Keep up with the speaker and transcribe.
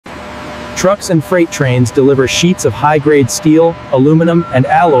Trucks and freight trains deliver sheets of high-grade steel, aluminum, and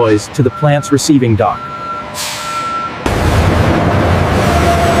alloys to the plant's receiving dock.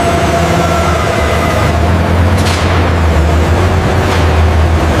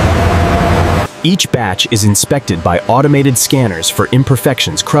 Each batch is inspected by automated scanners for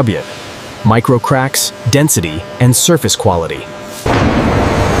imperfections, micro cracks, density, and surface quality.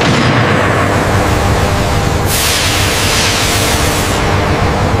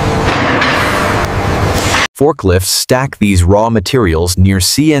 Forklifts stack these raw materials near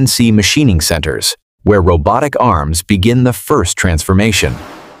CNC machining centers, where robotic arms begin the first transformation.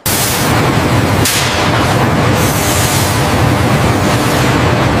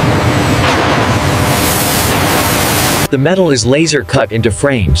 The metal is laser cut into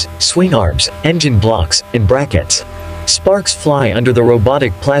frames, swing arms, engine blocks, and brackets. Sparks fly under the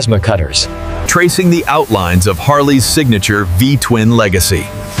robotic plasma cutters, tracing the outlines of Harley's signature V-twin legacy.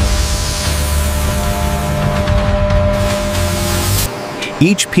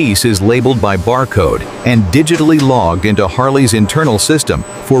 Each piece is labeled by barcode and digitally logged into Harley's internal system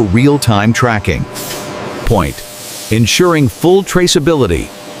for real-time tracking. Ensuring full traceability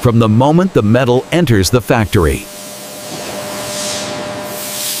from the moment the metal enters the factory.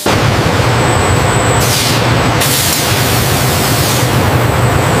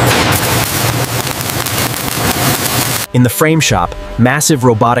 In the frame shop, massive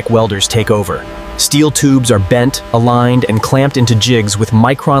robotic welders take over. Steel tubes are bent, aligned, and clamped into jigs with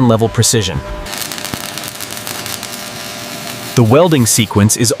micron-level precision. The welding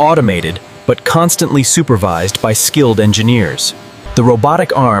sequence is automated, but constantly supervised by skilled engineers. The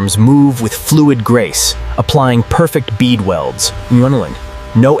robotic arms move with fluid grace, applying perfect bead welds.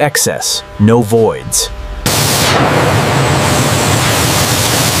 No excess, no voids.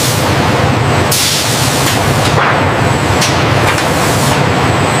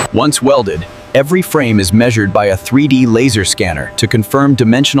 Once welded, every frame is measured by a 3D laser scanner to confirm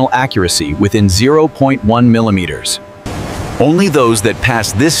dimensional accuracy within 0.1 millimeters. Only those that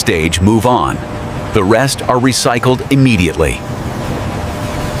pass this stage move on. The rest are recycled immediately.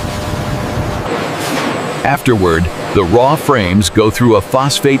 Afterward, the raw frames go through a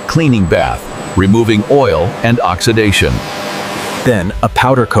phosphate cleaning bath, removing oil and oxidation. Then, a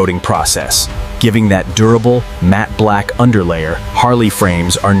powder coating process, giving that durable, matte black underlayer Harley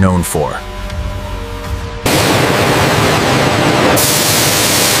frames are known for.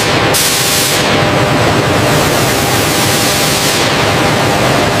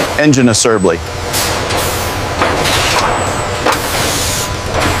 Engine assembly.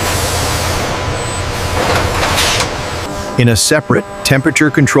 In a separate,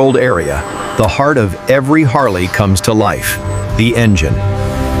 temperature-controlled area, the heart of every Harley comes to life: the engine.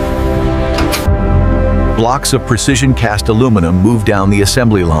 Blocks of precision cast aluminum move down the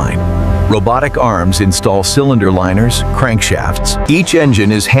assembly line. Robotic arms install cylinder liners, crankshafts. Each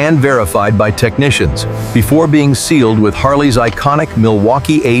engine is hand-verified by technicians before being sealed with Harley's iconic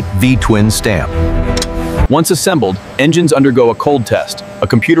Milwaukee 8 V-twin stamp. Once assembled, engines undergo a cold test, a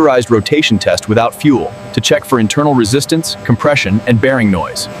computerized rotation test without fuel, to check for internal resistance, compression, and bearing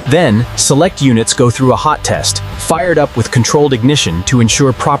noise. Then, select units go through a hot test, fired up with controlled ignition to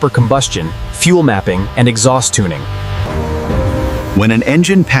ensure proper combustion, fuel mapping, and exhaust tuning. When an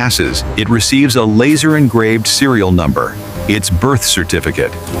engine passes, it receives a laser-engraved serial number, its birth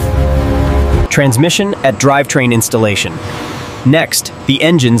certificate. Transmission at drivetrain installation. Next, the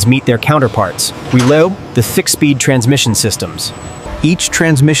engines meet their counterparts. The fixed-speed transmission systems. Each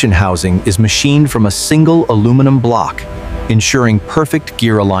transmission housing is machined from a single aluminum block, ensuring perfect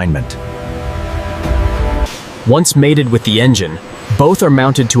gear alignment. Once mated with the engine, both are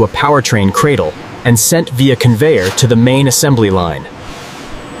mounted to a powertrain cradle and sent via conveyor to the main assembly line.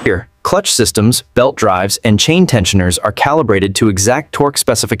 Here, clutch systems, belt drives, and chain tensioners are calibrated to exact torque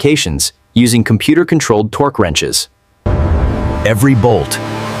specifications using computer-controlled torque wrenches. Every bolt,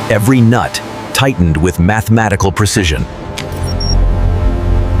 every nut, tightened with mathematical precision.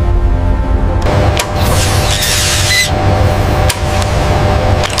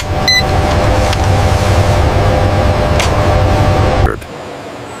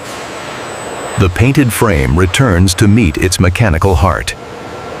 The painted frame returns to meet its mechanical heart.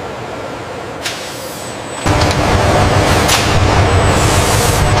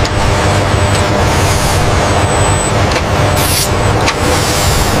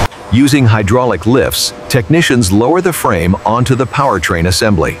 Using hydraulic lifts, technicians lower the frame onto the powertrain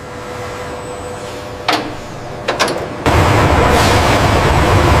assembly.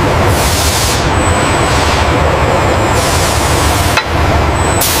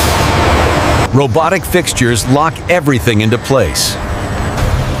 Robotic fixtures lock everything into place.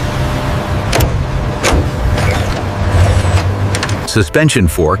 Suspension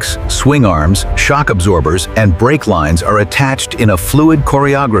forks, swing arms, shock absorbers, and brake lines are attached in a fluid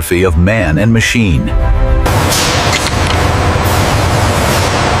choreography of man and machine.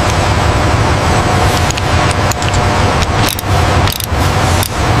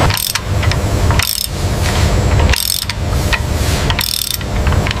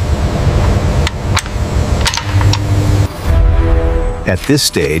 At this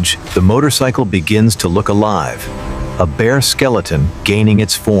stage, the motorcycle begins to look alive, a bare skeleton gaining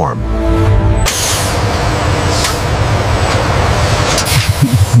its form.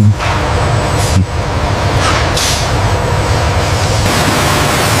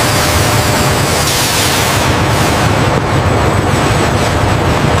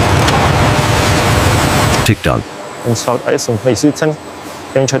 TikTok.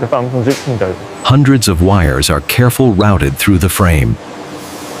 Hundreds of wires are carefully routed through the frame.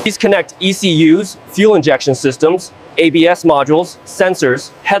 These connect ECUs, fuel injection systems, ABS modules,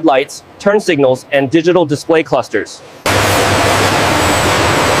 sensors, headlights, turn signals, and digital display clusters.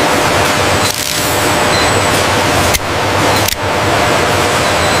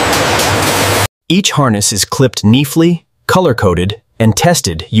 Each harness is clipped neatly, color-coded, and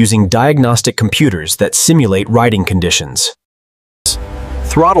tested using diagnostic computers that simulate riding conditions.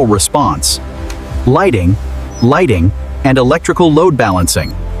 Throttle response, lighting, and electrical load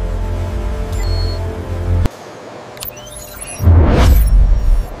balancing.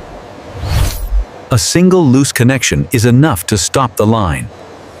 A single loose connection is enough to stop the line.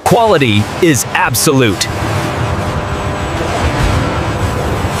 Quality is absolute.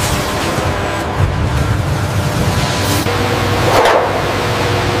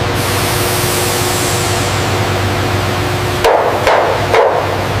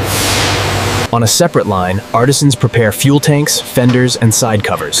 On a separate line, artisans prepare fuel tanks, fenders, and side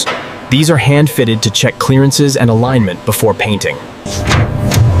covers. These are hand-fitted to check clearances and alignment before painting.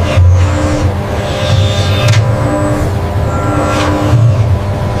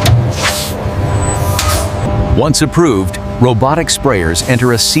 Once approved, robotic sprayers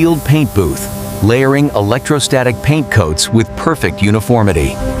enter a sealed paint booth, layering electrostatic paint coats with perfect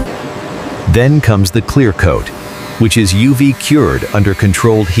uniformity. Then comes the clear coat, which is UV cured under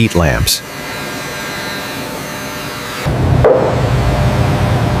controlled heat lamps.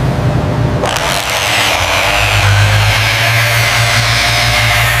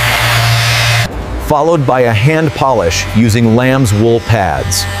 Followed by a hand polish using lamb's wool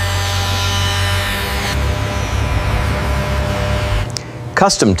pads.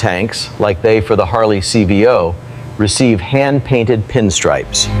 Custom tanks, like they for the Harley CVO, receive hand-painted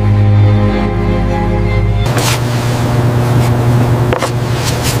pinstripes.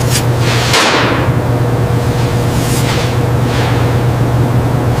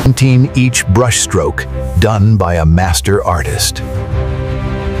 Each brush stroke done by a master artist.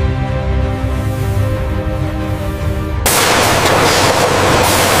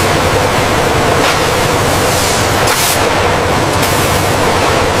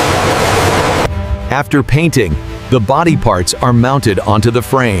 After painting, the body parts are mounted onto the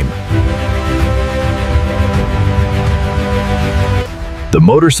frame. The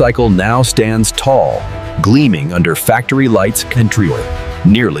motorcycle now stands tall, gleaming under factory lights and interior,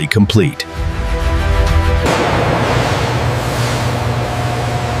 nearly complete.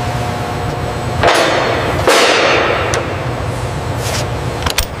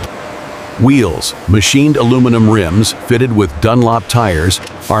 Wheels, machined aluminum rims fitted with Dunlop tires,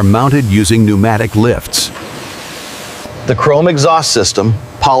 are mounted using pneumatic lifts. The chrome exhaust system,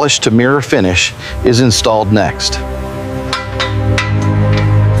 polished to mirror finish, is installed next.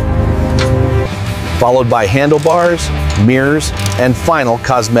 Followed by handlebars, mirrors, and final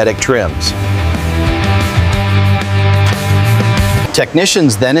cosmetic trims.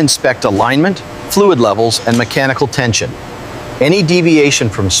 Technicians then inspect alignment, fluid levels, and mechanical tension. Any deviation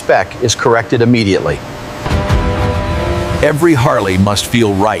from spec is corrected immediately. Every Harley must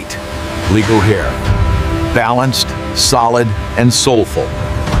feel right. Legal hair. Balanced, solid, and soulful.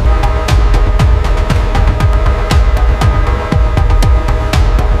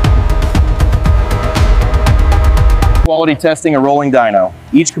 Quality testing a rolling dyno.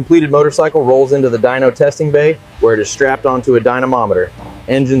 Each completed motorcycle rolls into the dyno testing bay, where it is strapped onto a dynamometer.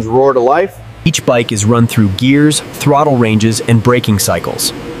 Engines roar to life. Each bike is run through gears, throttle ranges, and braking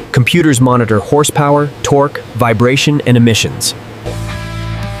cycles. Computers monitor horsepower, torque, vibration, and emissions.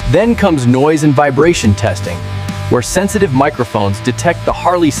 Then comes noise and vibration testing, where sensitive microphones detect the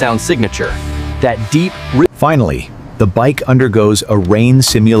Harley sound signature, that deep... Finally, the bike undergoes a rain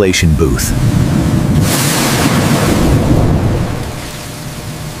simulation booth.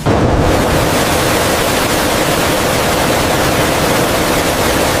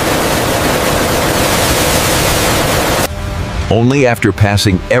 Only after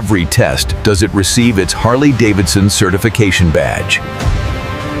passing every test does it receive its Harley-Davidson certification badge.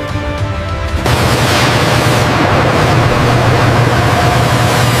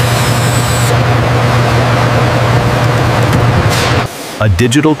 A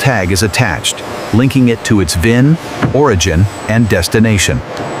digital tag is attached, linking it to its VIN, origin, and destination.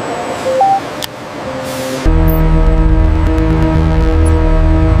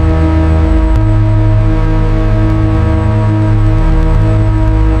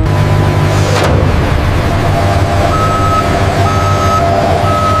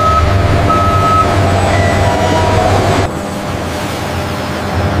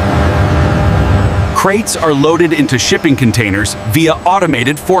 Crates are loaded into shipping containers via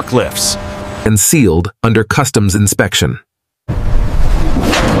automated forklifts and sealed under customs inspection.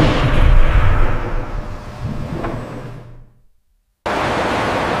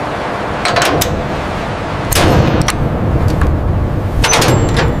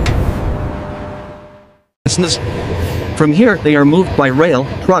 From here, they are moved by rail,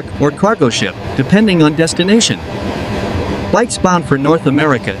 truck, or cargo ship, depending on destination. Bikes bound for North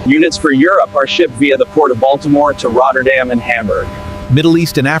America. Units for Europe are shipped via the port of Baltimore to Rotterdam and Hamburg. Middle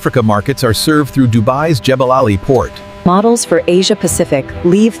East and Africa markets are served through Dubai's Jebel Ali port. Models for Asia Pacific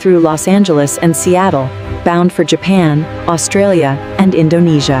leave through Los Angeles and Seattle, bound for Japan, Australia, and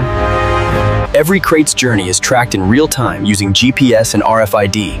Indonesia. Every crate's journey is tracked in real time using GPS and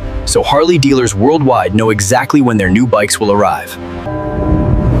RFID, so Harley dealers worldwide know exactly when their new bikes will arrive.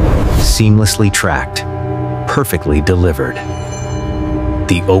 Seamlessly tracked, perfectly delivered.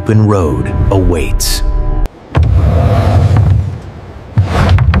 The open road awaits.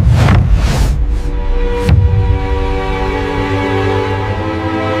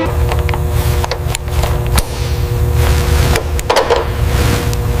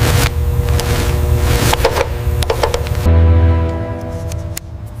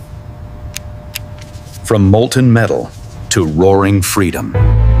 From molten metal to roaring freedom.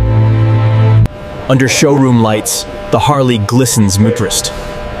 Under showroom lights, the Harley glistens Mutrist,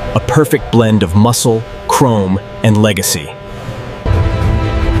 a perfect blend of muscle, chrome, and legacy.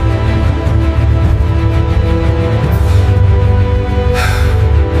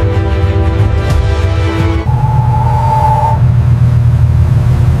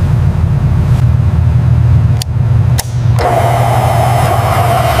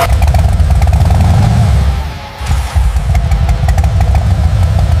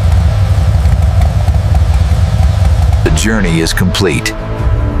 Journey is complete.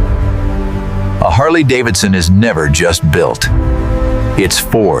 A Harley-Davidson is never just built. It's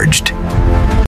forged.